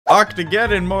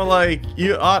Octogeddon, more like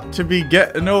you ought to be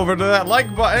getting over to that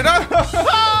like button.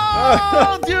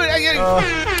 Oh, dude,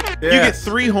 Yes. you get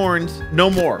 3 horns, no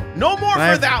more. No more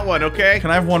for that one, okay? Can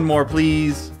I have one more,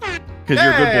 please? Because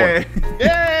you're a good boy.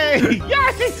 Yay!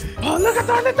 Yes! Oh, look at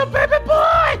our little baby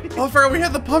boy! Oh, I forgot we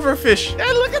had the pufferfish.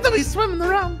 Hey, look at him, he's swimming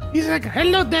around. He's like,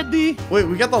 hello, daddy. Wait,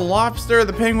 we got the lobster,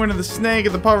 the penguin, and the snake,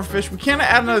 and the pufferfish. We can't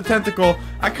add another tentacle.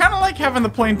 I kind of like having the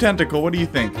plain tentacle. What do you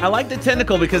think? I like the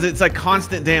tentacle because it's like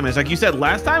constant damage. Like you said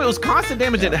last time, it was constant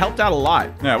damage and it helped out a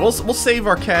lot. Yeah, we'll save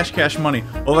our cash money.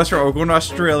 Oh, that's right. We're going to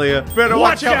Australia. Better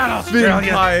watch out,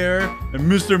 Australia. Fire and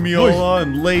Mr. Miola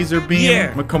and Laser Beam. Yeah.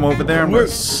 I'm gonna come over there. I'm gonna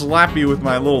slap you with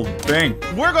my little thing.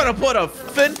 We're gonna put a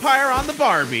Finpire on the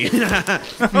Barbie.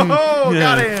 Oh,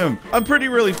 got him. I'm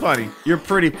really funny. You're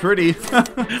pretty.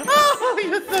 Oh,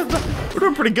 you're so We're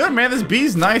doing pretty good, man. This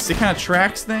bee's nice. It kind of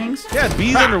tracks things. yeah,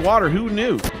 bees underwater. Who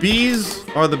knew? Bees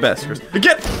are the best, Chris.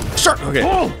 Get shark. Okay.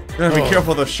 Oh. Gotta be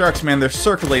careful of those sharks, man. They're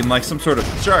circulating like some sort of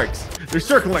sharks. They're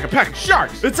circling like a pack of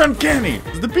sharks. It's uncanny.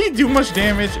 Does the bee do much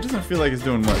damage? It doesn't feel like it's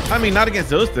doing much. I mean, not against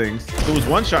those things. It was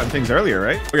one-shotting things earlier,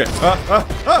 right? Okay.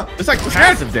 It's like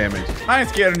passive damage. I ain't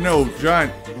scared of no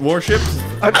giant warships.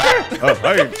 Oh,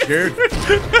 I ain't scared.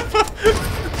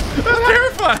 That's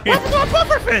terrifying. What's a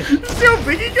pufferfish? See how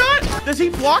big he got? Does he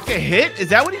block a hit? Is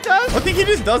that what he does? I think he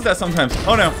just does that sometimes.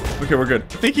 Oh no. Okay, we're good.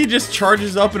 I think he just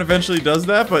charges up and eventually does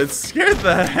that, but it scared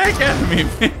the heck out of me,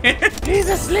 man. He's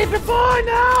a sleepy boy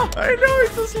now. I know,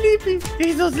 he's so sleepy.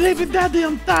 He's so sleepy, daddy.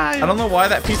 I'm tired. I don't know why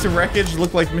that piece of wreckage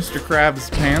looked like Mr.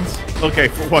 Krabs' pants. Okay,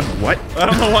 for what? What? I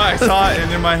don't know why I saw it, and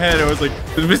in my head it was like,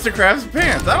 Mr. Krabs'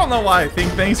 pants. I don't know why I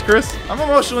think things, Chris. I'm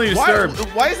emotionally disturbed.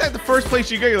 Why is that the first place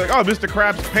you go? You're like, oh, Mr.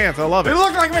 Krabs' pants. I love They it.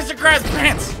 look like Mr. Krabs'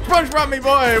 pants. SpongeBob, me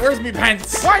boy, where's me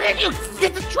pants? Why didn't you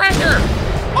get the treasure?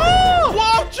 Oh!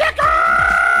 Whoa,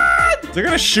 chicken! They're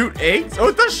gonna shoot eggs? Oh,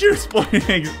 it does shoot exploding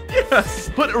eggs. Yes.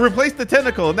 Replace the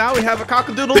tentacle. Now we have a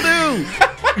cockadoodle-doo.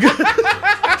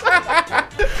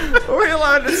 Are we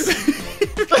allowed to see?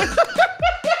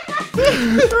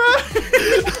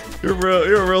 You're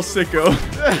a real sicko.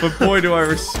 But boy, do I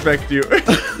respect you.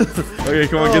 Okay,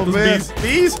 come on, get those bees.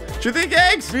 Bees? Do you think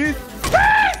eggs? Bees?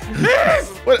 Bees!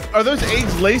 What, are those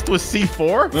eggs laced with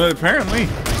C4? Apparently.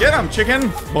 Get them, chicken.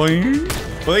 Boing.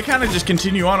 Well, they kind of just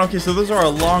continue on. Okay, so those are our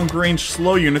long-range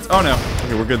slow units. Oh, no.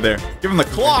 Okay, we're good there. Give them the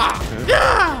claw.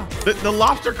 Yeah! The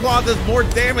lobster claw does more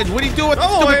damage. What do you do with the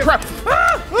Oh, stupid wait. crap?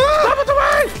 Ah! Stop it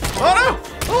away! Oh, no.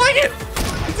 I like it.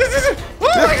 Oh,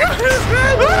 my God.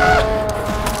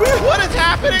 What is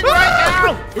happening right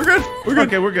now? We're good. We're good.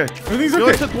 Okay, we're good. Everything's You okay.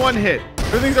 only took one hit.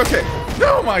 Everything's okay.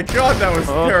 Oh my God, that was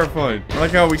terrifying. I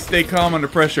like how we stay calm under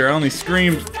pressure. I only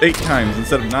screamed 8 times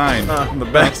instead of 9. I'm the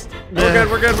best. We're good.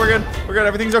 We're good. We're good. We're good.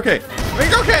 Everything's okay.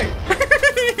 Everything's okay.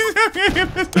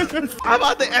 I'm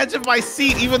on the edge of my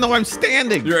seat, even though I'm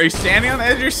standing. Are you standing on the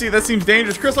edge of your seat? That seems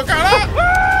dangerous. Chris, look out.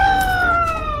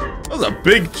 That was a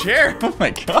big chair. Oh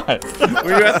my God.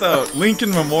 Were you at the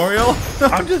Lincoln Memorial?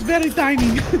 I'm just very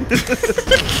tiny.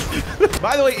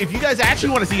 By the way, if you guys actually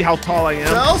want to see how tall I am,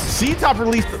 Ctop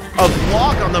released a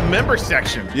vlog on the member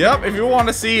section. Yep, if you want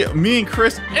to see me and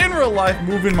Chris in real life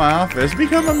move in my office,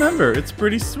 become a member. It's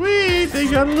pretty sweet. They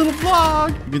got a little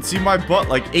vlog. You can see my butt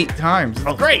like 8 times.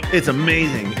 It's great. It's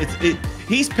amazing.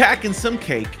 He's packing some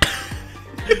cake.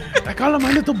 I call him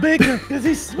my little baker because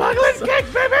he's smuggling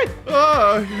cake, baby.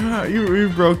 Oh, God,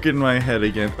 you've broken my head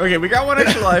again. Okay, we got 1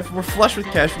 extra life. We're flush with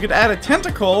cash. We could add a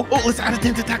tentacle. Oh, let's add a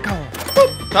tentacle.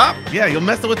 Top. Yeah, you'll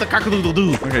mess with the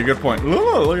cockadoodle-doo. Okay, good point.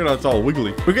 Ooh, look at how it's all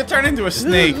wiggly. We could turn into a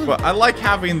snake, but I like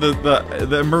having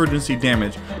the emergency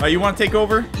damage. All right, you want to take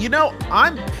over? You know,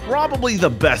 I'm probably the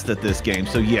best at this game,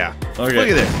 so yeah. Okay. Look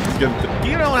at this.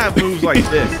 You don't have moves like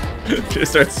this.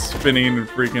 Just starts spinning and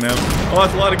freaking out. Oh,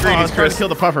 that's a lot of greenies, I was trying Chris. to kill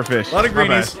the pufferfish. A lot of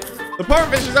greenies. The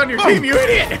pufferfish is on your team, you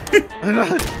idiot!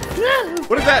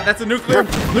 What is that? That's a nuclear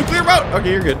boat.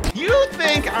 Okay, you're good. You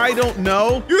think I don't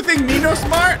know? You think me no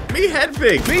smart? Me head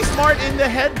big. Be smart in the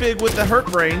head big with the hurt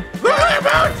brain. Nuclear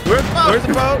boat! Where's the boat? Where's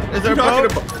the boat? Is there a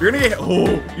boat? You're gonna get.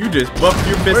 Oh, you just buffed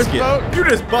your biscuit. boat? You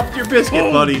just buffed your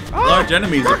biscuit, buddy. Large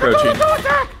enemies approaching.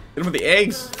 Hit him with the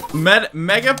eggs.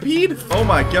 Megapede? Oh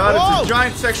my God, it's a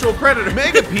giant sexual predator.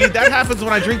 Megapede? That happens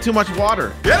when I drink too much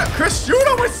water. Get him, Chris, shoot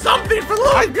him with something for the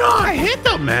love of God. I hit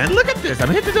them, man. Look at this. I'm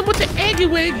hitting them with the eggy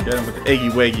wig. Get him with the eggy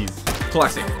waggies.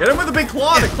 Classic. Hit him with the big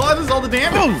claw. The claw does all the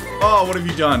damage. Boom. Oh, what have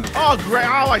you done? Oh, great.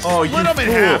 Oh, I split them in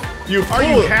half. You Are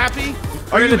you happy?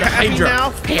 Are you happy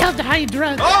now? Hail the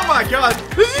Hydra. Oh my God.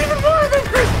 This is even more than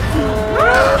Chris.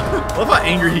 I love how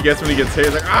angry he gets when he gets hit.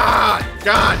 He's like, ah,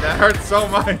 God, that hurts so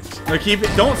much. Now keep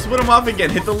it. Don't split him off again.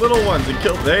 Hit the little ones and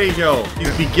kill. There you go.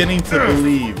 He's beginning to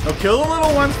believe. Now kill the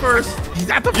little ones first. He's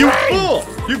at the You fool!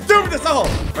 You've doomed us all.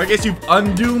 Or I guess you've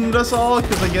undoomed us all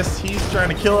because I guess he's trying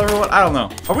to kill everyone. I don't know.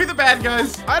 Are we the bad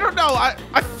guys? I don't know.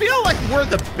 I feel like we're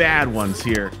the bad ones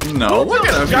here. No, look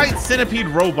at him. Giant centipede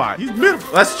robot. He's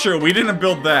beautiful. That's true. We didn't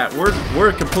build that.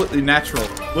 We're completely natural.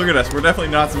 Look at us. We're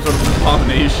definitely not some sort of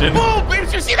abomination. Whoa, baby,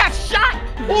 did you see that shot?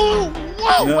 Whoa,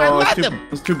 whoa, No, I I left was, him. I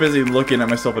was too busy looking at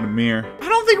myself in a mirror. I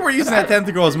don't think we're using that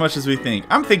tentacle as much as we think.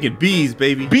 I'm thinking bees,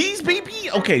 baby. Bees, baby?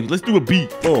 Okay, let's do a bee.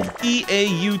 Boom.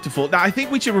 E-A-U-tiful. Now, I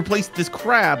think we should replace this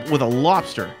crab with a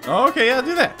lobster. Oh, okay, yeah,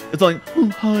 do that. It's like,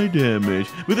 high damage.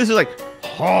 But this is like,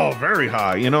 oh, very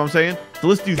high. You know what I'm saying? So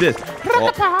let's do this.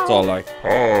 It's all like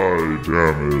High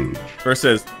damage. first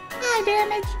says High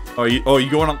damage. Oh, you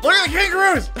going on? Look at the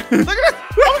kangaroos! Look at that.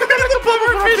 Oh, look at the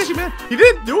pufferfish, man. He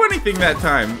didn't do anything that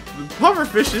time. The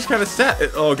pufferfish just kind of sat.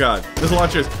 Oh god, this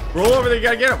launchers. Roll over there, you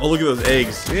gotta get him. Oh, look at those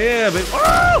eggs. Yeah, but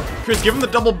oh, Chris, give him the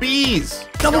double B's.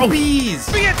 Double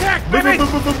B's. bee attack, baby.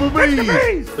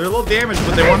 Bees. They're a little damaged,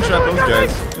 but they one-shot those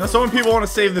guys. You know, so many people want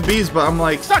to save the bees, but I'm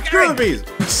like, Suck screw egg. the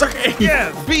bees. Suck egg.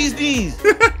 Yeah, bees knees.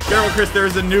 Careful, Chris.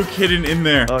 There's a nuke hidden in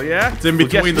there. Oh yeah, It's in Well,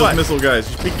 between guess those what? missile guys.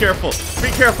 Just be careful. Be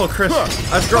careful, Chris.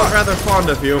 I've grown rather fond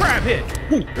of you. Crab hit.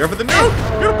 There for the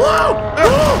nuke. You're gonna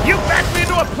blow. You backed me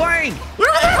into a plane.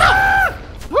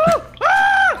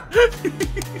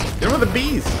 There were the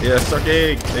bees. Yeah, suck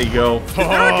egg. There you go. Is there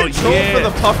a Oh, control yeah. for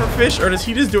the pufferfish, or does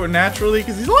he just do it naturally?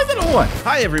 Because he's only done it once.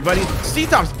 Hi everybody.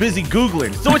 Ctop's busy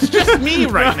Googling, so it's just me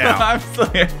right now. I'm still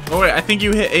here. Oh wait, I think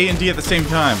you hit A and D at the same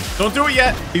time. Don't do it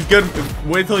yet. He's good.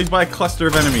 Wait until he's by a cluster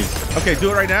of enemies. Okay, do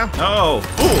it right now. Oh,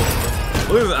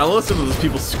 ooh. Look at that. I'll listen to those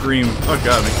people scream. Oh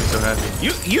god, it makes me so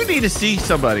happy. You need to see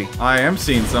somebody. I am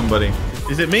seeing somebody.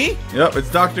 Is it me? Yep, it's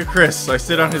Dr. Chris. I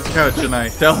sit on his couch and I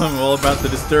tell him all about the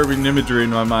disturbing imagery in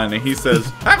my mind, and he says,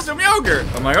 "Have some yogurt."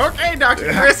 I'm like, "Okay,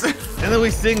 Dr. Chris." And then we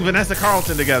sing Vanessa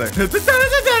Carlton together.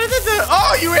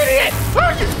 Oh, you idiot!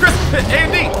 Oh, you Chris,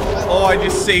 Andy! Oh, I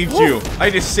just saved you. I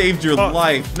just saved your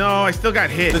life. No, I still got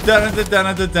hit.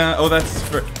 Oh, that's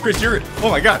for Chris. You're. Oh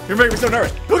my God, you're making me so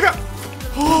nervous. Look up.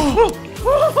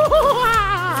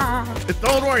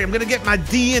 Don't worry, I'm gonna get my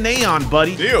DNA on,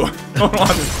 buddy. You don't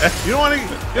want to. You don't want to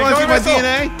see my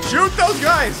DNA? Shoot those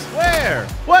guys. Where?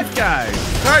 What guys?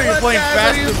 How are you playing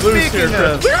fast and loose here,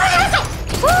 Chris?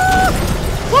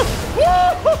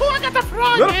 I got the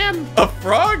frog, man. A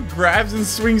frog grabs and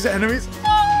swings at enemies.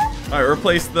 All right,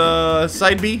 replace the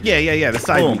side B. Yeah, the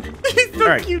side Boom. B. He's so All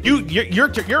right, cute.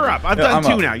 you're up. I've Yeah, done I'm two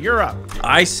up. now. You're up.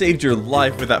 I saved your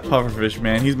life with that pufferfish,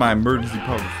 man. He's my emergency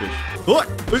pufferfish. Look,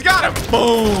 who's got him?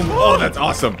 Boom. Oh, that's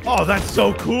awesome. Oh, that's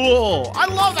so cool. I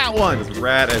love that one. That's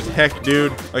rad as heck,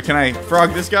 dude. Can I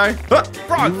frog this guy? Huh.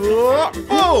 Frog.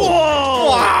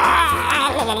 Oh.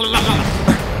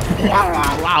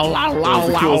 That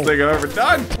was the coolest thing I've ever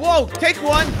done. Whoa, take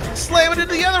one, slam it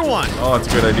into the other one. Oh, that's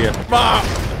a good idea.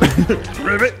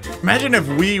 Ribbit. Imagine if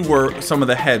we were some of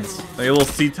the heads. Like a little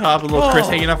Ctop, a little Chris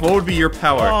hanging off. What would be your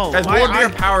power? Oh, Guys, what would be your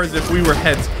powers if we were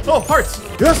heads? Oh, hearts.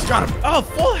 Yes, got him. Oh,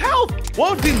 full health.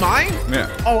 What would be mine? Yeah.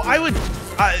 Oh, I would,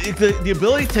 the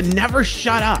ability to never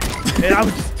shut up. And I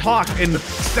would just talk and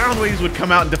sound waves would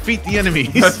come out and defeat the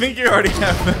enemies. I think you already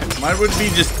have that. Mine would be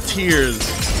just tears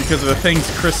because of the things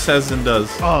Chris says and does.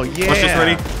 Oh, yeah. Watch this,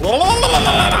 ready?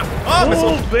 Oh, missile.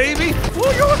 Oh, baby.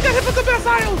 Oh, you looked at him at the best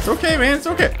aisle. It's okay, man. It's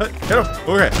okay. Hit him.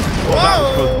 Okay.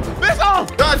 Whoa! Missile.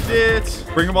 Dodged it.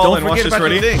 Bring them all Don't in. Watch forget this, about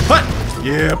ready? your thing. Hut.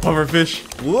 Yeah,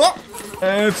 pufferfish. Whoop.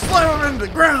 And slam him into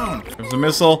the ground. There's a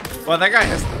missile. Wow, that guy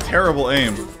has terrible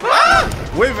aim.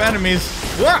 Ah! Wave enemies.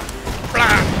 Ah!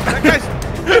 That guy's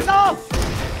missile.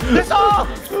 Missile.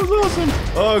 That was awesome.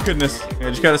 Oh, goodness. Yeah,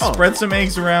 just gotta spread some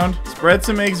eggs around. Spread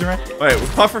some eggs around. All right,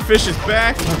 pufferfish is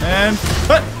back. And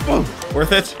hut.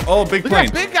 Worth it. Oh, big Look plane.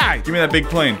 at that big guy. Give me that big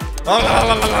plane.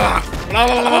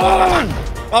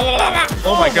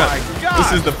 Oh my god.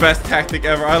 This is the best tactic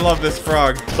ever. I love this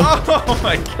frog. Oh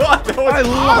my god, that was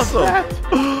awesome.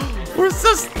 That. We're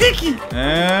so sticky.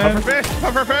 And Pufferfish.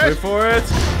 Pufferfish. wait for it.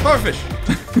 Pufferfish.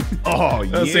 Oh,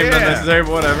 That seemed unnecessary,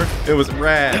 but whatever. It was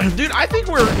rad. Dude, I think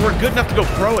we're good enough to go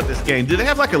pro at this game. Do they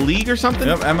have like a league or something?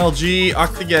 Yep, MLG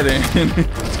Octogeddon.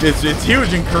 it's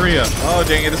huge in Korea. Oh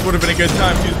dang it, this would have been a good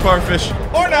time to use pufferfish.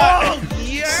 Or not. Oh,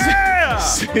 yeah.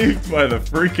 Saved by the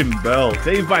freaking bell.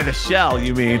 Saved by the shell,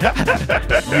 you mean?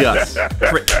 Yes.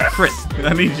 Chris,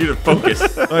 I need you to focus.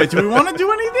 All right, do we want to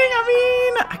do anything? I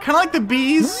mean, I kind of like the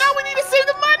bees. No, we need to save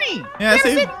the money. Yeah, we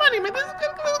save save the money, man. This is good.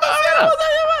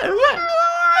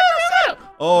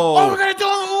 Oh, Oh, we're gonna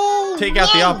do. take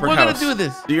out the opera we're house. gonna do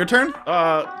this. Your turn?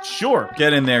 Sure.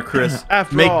 Get in there, Chris.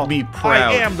 After Make all, me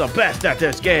proud. I am the best at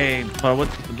this game.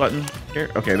 What's the button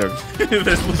here? Okay, there.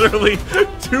 There's literally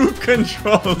 2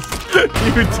 controls.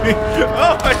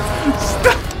 Oh my!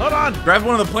 Stop. Hold on. Grab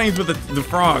one of the planes with the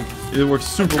frog. It works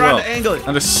super Trying well. to angle it.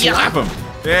 And just slap him.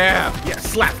 Yeah. Yeah,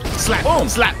 slap, slap, Boom.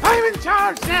 slap. I'm in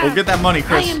charge now. We'll get that money, I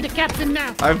Chris. am the captain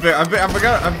now. I've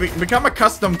become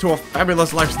accustomed to a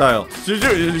fabulous lifestyle. Do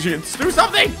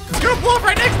something! It's gonna blow up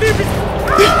right next to me!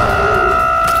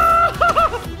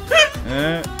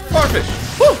 Farfish!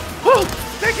 Woo, woo,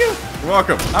 thank you. You're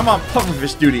welcome. I'm on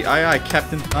pufferfish duty. Aye, aye,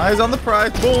 Captain. Eyes on the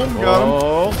prize. Boom, got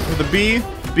him. With the bee.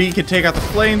 Bee can take out the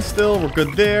plane still. We're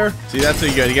good there. See, that's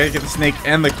what you got. You gotta get the snake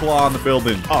and the claw on the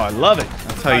building. Oh, I love it.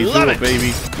 That's how you do it,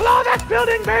 baby. Claw that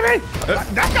building, baby.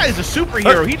 That guy is a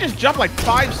superhero. He just jumped like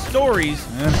 5 stories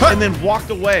and then walked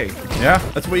away. Yeah,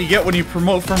 that's what you get when you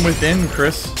promote from within,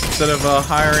 Chris, instead of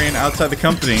hiring outside the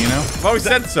company, you know? I've always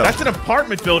said so. That's an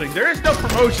apartment building. There is no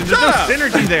promotion. There's no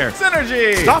synergy there.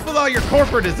 Synergy! Stop with all your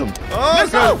corporatism. Oh,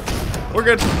 go. We're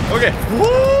good. Okay.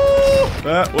 Woo!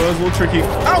 That was a little tricky.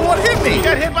 Oh, what hit me? You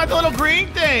got hit by the little green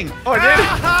thing. Oh, I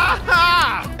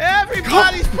did?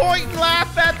 Everybody's pointing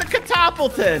laugh at the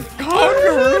Ctopleton.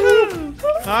 Kangaroo!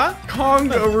 Huh?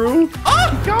 Kangaroo?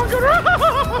 Oh, kangaroo!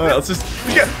 All right, let's just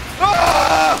get.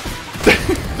 Ah!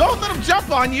 Don't let him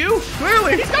jump on you.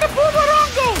 Clearly. He's got a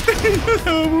boomerang.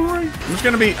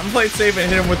 I'm play it safe and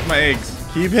hit him with my eggs.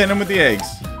 Keep hitting him with the eggs.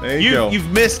 There you go.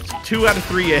 You've missed 2 out of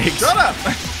 3 eggs. Shut up!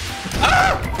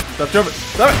 Stop jumping!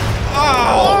 Stop it!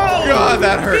 Oh, God,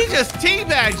 that hurt. He just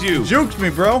teabagged you. Juked me,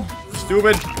 bro.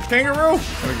 Stupid kangaroo.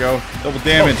 There we go. Double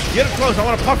damage. Oh, get him close. I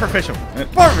want to pufferfish him.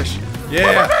 Pufferfish.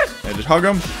 Yeah. Pufferfish. Yeah, just hug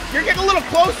him. You're getting a little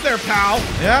close there, pal.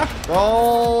 Yeah.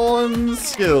 All in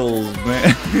skills,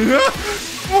 man.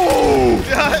 Oh!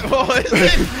 What is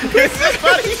it? Is this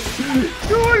funny?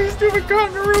 Come on, you stupid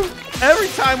kangaroo. Every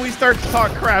time we start to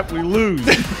talk crap, we lose.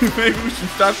 Maybe we should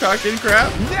stop talking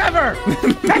crap. Never.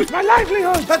 That's my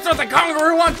livelihood. That's what the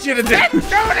kangaroo wants you to do. Let's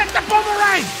throw it at the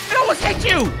boomerang. It almost hit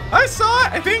you. I saw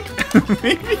it, I think.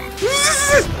 Maybe.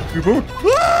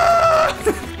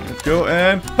 Let's go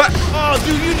and. Oh,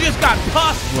 dude, you just got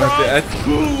puffed, bro.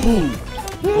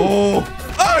 Oh.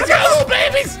 Oh, he's got little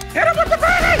babies! Hit him with the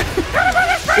burner. Hit him with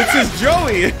the burner. It's his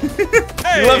Joey.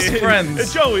 Hey, he loves friends. Hey,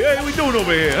 Joey, hey, we doing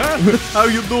over here, huh? How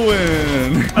you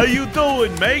doing? How you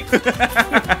doing, mate?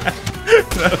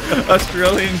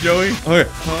 Australian Joey. Okay.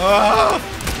 Oh,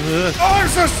 I'm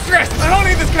so stressed. I don't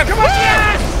need this kind of. Come on,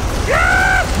 Yes!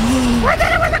 Yes! We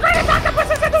did it with the greatest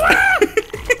octopuses in the world.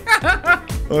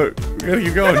 Alright, we gotta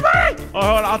keep going. Oh,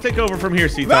 I'll take over from here,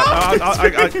 Ctop. No!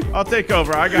 I'll take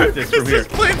over. I got this from here. This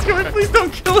plane's coming. Please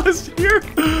don't kill us here.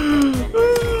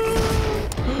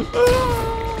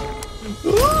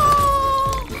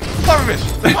 Pufferfish.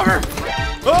 Puffer.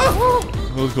 Oh,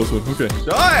 that was a close one. Okay.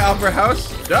 Die, Opera House.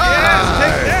 Die. Yes,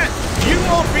 take that. You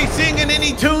won't be singing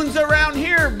any tunes around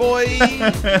here, boy.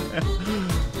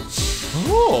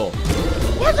 Oh.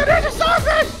 What's it in the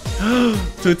starfish?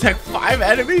 To attack 5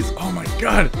 enemies? Oh my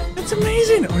god, that's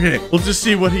amazing. Okay, we'll just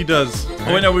see what he does.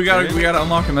 Oh wait, no, we gotta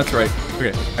unlock him. That's right.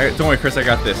 Okay, all right, don't worry, Chris. I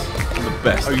got this. I'm the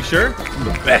best. Are you sure? I'm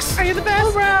the best. Are you the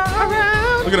best?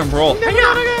 Around. Look at him roll. You're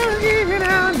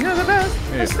the best.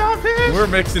 Hey, Starfish. we're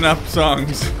mixing up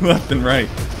songs left and right.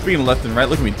 Speaking of left and right,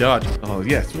 look at me dodge. Oh,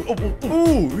 yes. Ooh,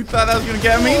 you thought that was gonna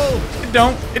get me? It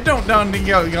don't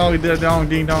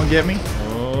ding dong get me.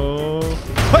 Oh,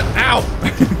 what? Ow!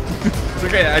 It's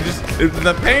okay.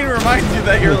 The pain reminds you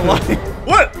that you're alive.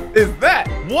 What is that?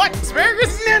 What?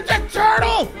 Asparagus? Ninja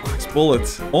Turtle! It's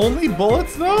bullets. Only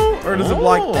bullets though, or does it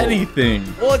block anything?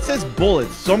 Well, it says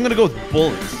bullets, so I'm gonna go with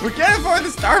bullets. We can't afford the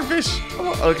starfish.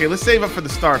 Okay, let's save up for the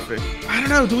starfish. I don't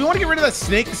know. Do we want to get rid of that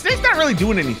snake? The snake's not really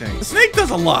doing anything. The snake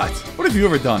does a lot. What have you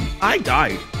ever done? I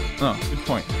died. Oh, good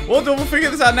point. Well, we'll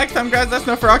figure this out next time, guys. That's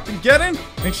enough for Octogeddon.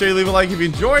 Make sure you leave a like if you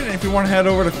enjoyed, and if you want to head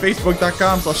over to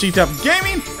facebook.com/Ctop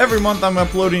Gaming. Every month I'm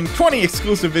uploading 20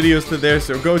 exclusive videos to there,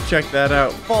 so go check that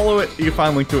out. Follow it. You can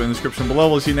find a link to it in the description below.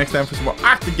 We'll see you next time for some more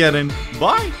Octogeddon.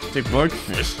 Bye. Say bye.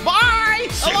 Bye!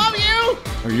 I love you!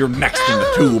 Or you're next in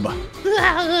the tube.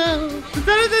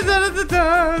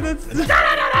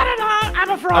 I'm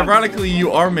a frog. Ironically,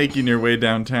 you are making your way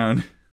downtown.